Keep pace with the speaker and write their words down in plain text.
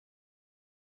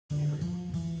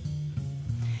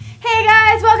Hey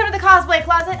guys, welcome to the Cosplay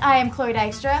Closet. I am Chloe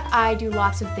Dykstra. I do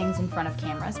lots of things in front of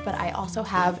cameras, but I also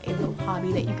have a little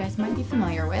hobby that you guys might be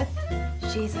familiar with.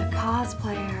 She's a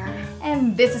cosplayer.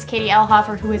 And this is Katie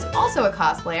Elhofer, who is also a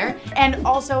cosplayer and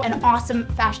also an awesome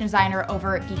fashion designer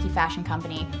over at geeky fashion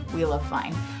company Wheel of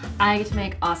Fine. I get to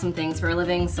make awesome things for a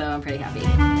living, so I'm pretty happy.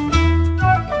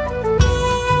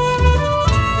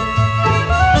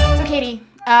 So Katie,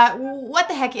 what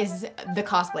the heck is the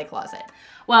Cosplay Closet?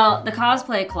 Well, the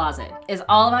Cosplay Closet is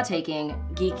all about taking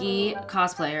geeky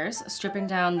cosplayers, stripping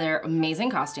down their amazing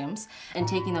costumes, and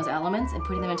taking those elements and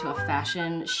putting them into a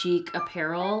fashion chic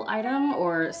apparel item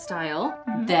or style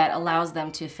that allows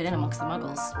them to fit in amongst the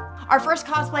muggles. Our first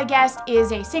cosplay guest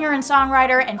is a singer and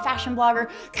songwriter and fashion blogger,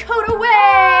 Coda Way!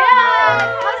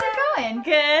 Hi! How's it going?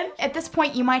 Good. At this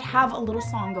point, you might have a little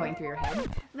song going through your head.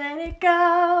 Let it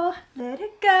go, let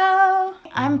it go.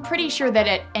 I'm pretty sure that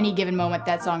at any given moment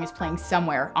that song is playing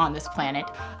somewhere on this planet.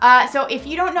 So if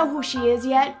you don't know who she is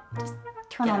yet, just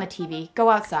turn on the TV, go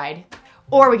outside,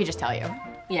 or we could just tell you.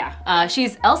 Yeah,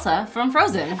 she's Elsa from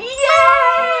Frozen.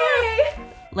 Yay!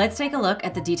 Let's take a look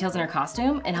at the details in her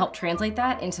costume and help translate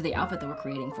that into the outfit that we're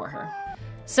creating for her.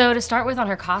 So to start with on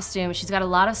her costume, she's got a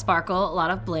lot of sparkle, a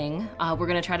lot of bling. We're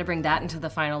gonna try to bring that into the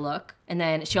final look. And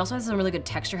then she also has some really good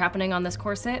texture happening on this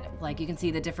corset. Like you can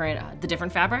see the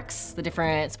different fabrics, the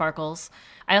different sparkles.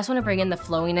 I also wanna bring in the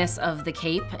flowiness of the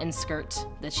cape and skirt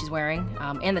that she's wearing,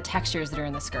 and the textures that are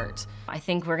in the skirt. I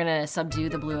think we're gonna subdue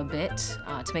the blue a bit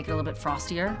to make it a little bit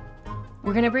frostier.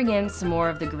 We're gonna bring in some more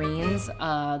of the greens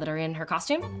that are in her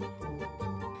costume.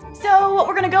 So what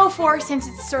we're gonna go for, since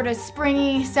it's sort of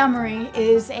springy, summery,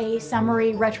 is a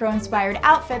summery retro-inspired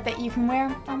outfit that you can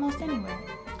wear almost anywhere.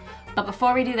 But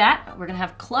before we do that, we're gonna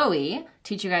have Chloe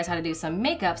teach you guys how to do some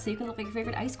makeup so you can look like your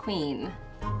favorite ice queen.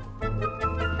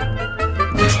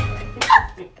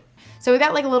 So we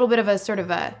got like a little bit of a sort of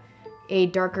a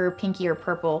darker pinkier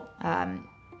purple.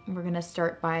 We're gonna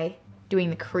start by doing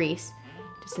the crease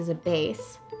just as a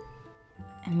base.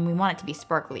 And we want it to be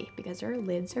sparkly because her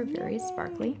lids are very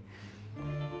sparkly.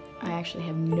 I actually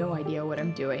have no idea what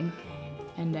I'm doing,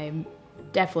 and I'm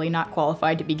definitely not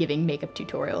qualified to be giving makeup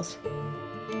tutorials.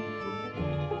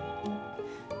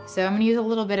 So I'm gonna use a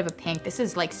little bit of a pink. This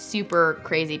is like super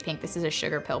crazy pink. This is a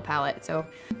Sugar Pill palette, so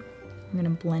I'm gonna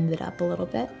blend it up a little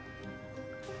bit.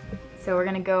 So we're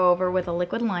gonna go over with a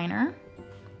liquid liner.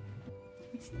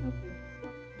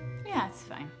 Yeah, it's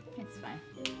fine. It's fine.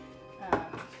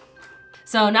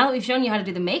 So now that we've shown you how to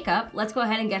do the makeup, let's go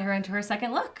ahead and get her into her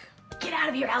second look. Get out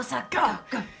of here, Elsa! Go!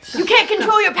 Go! You can't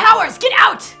control your powers! Get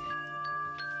out!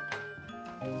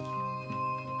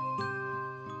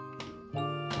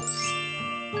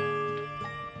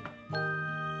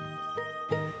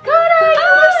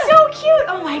 Cute!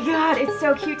 Oh my god, it's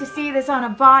so cute to see this on a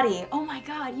body. Oh my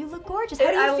god, you look gorgeous.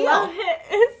 How do you feel? I love it.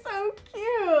 It's so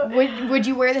cute. Would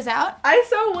you wear this out? I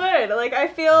so would. Like, I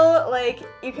feel like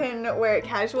you can wear it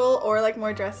casual or like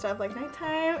more dressed up, like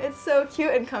nighttime. It's so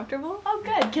cute and comfortable. Oh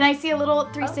good. Can I see a little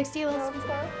 360?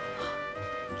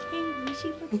 Katie, she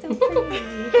looks so pretty.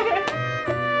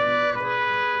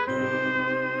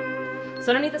 So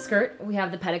underneath the skirt, we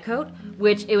have the petticoat,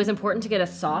 which it was important to get a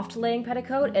soft laying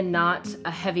petticoat and not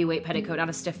a heavyweight petticoat, not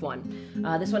a stiff one.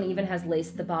 This one even has lace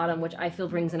at the bottom, which I feel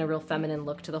brings in a real feminine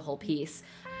look to the whole piece.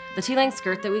 The tea-length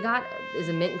skirt that we got is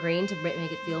a mint green to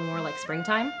make it feel more like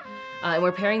springtime. And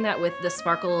we're pairing that with the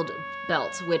sparkled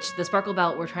belt, which the sparkle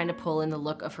belt we're trying to pull in the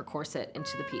look of her corset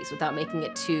into the piece without making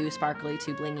it too sparkly,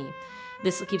 too blingy.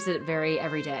 This keeps it very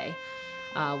everyday.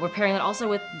 We're pairing that also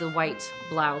with the white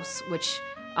blouse, which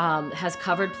has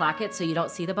covered plackets so you don't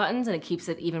see the buttons, and it keeps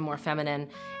it even more feminine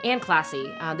and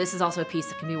classy. This is also a piece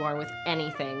that can be worn with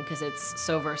anything because it's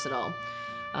so versatile.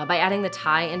 By adding the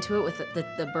tie into it with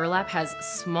the burlap has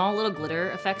small little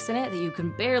glitter effects in it that you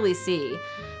can barely see.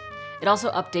 It also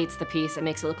updates the piece and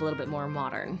makes it look a little bit more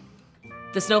modern.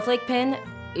 The snowflake pin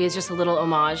is just a little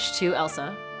homage to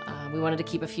Elsa. We wanted to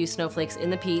keep a few snowflakes in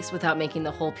the piece without making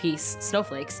the whole piece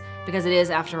snowflakes because it is,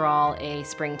 after all, a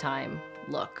springtime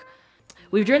look.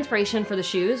 We drew inspiration for the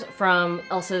shoes from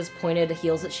Elsa's pointed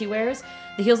heels that she wears.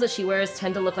 The heels that she wears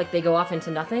tend to look like they go off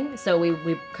into nothing, so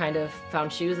we kind of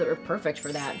found shoes that were perfect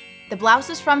for that. The blouse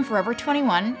is from Forever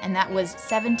 21, and that was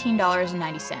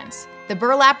 $17.90. The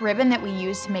burlap ribbon that we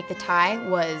used to make the tie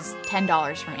was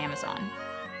 $10 from Amazon.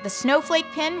 The snowflake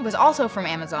pin was also from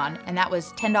Amazon, and that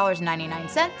was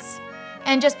 $10.99.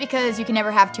 And just because you can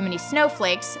never have too many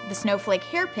snowflakes, the snowflake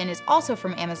hairpin is also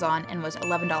from Amazon and was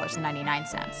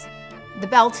 $11.99. The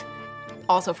belt,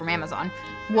 also from Amazon,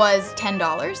 was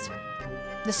 $10.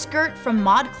 The skirt from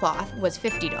ModCloth was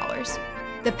 $50.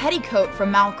 The petticoat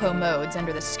from Malco Modes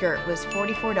under the skirt was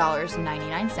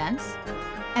 $44.99.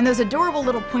 And those adorable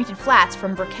little pointed flats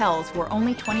from Brickell's were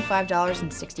only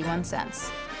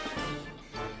 $25.61.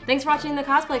 Thanks for watching the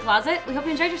Cosplay Closet. We hope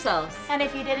you enjoyed yourselves. And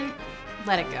if you didn't,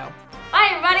 let it go. Bye,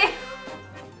 everybody!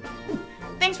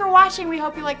 Thanks for watching. We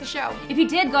hope you liked the show. If you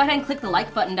did, go ahead and click the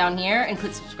like button down here and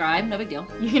click subscribe. No big deal.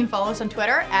 You can follow us on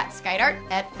Twitter at Skydart,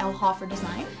 at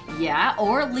LHofferDesign. Yeah,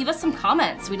 or leave us some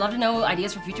comments. We'd love to know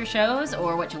ideas for future shows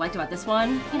or what you liked about this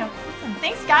one. You know.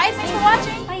 Thanks, guys. Thanks for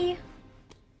watching. Bye.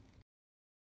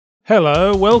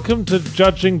 Hello, welcome to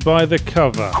Judging by the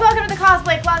Cover. Welcome to the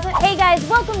Cosplay Closet. Hey guys,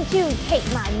 welcome to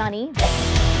Take My Money.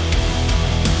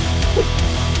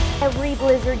 Every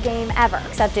Blizzard game ever,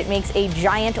 except it makes a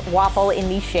giant waffle in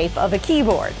the shape of a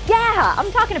keyboard. Yeah,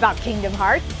 I'm talking about Kingdom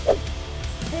Hearts.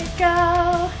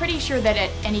 Go. Pretty sure that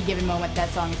at any given moment that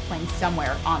song is playing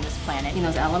somewhere on this planet. Taking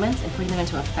those elements and putting them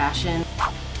into a fashion.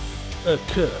 A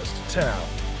cursed town.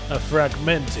 A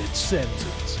fragmented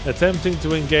sentence. Attempting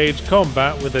to engage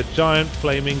combat with a giant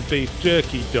flaming beef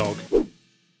jerky dog.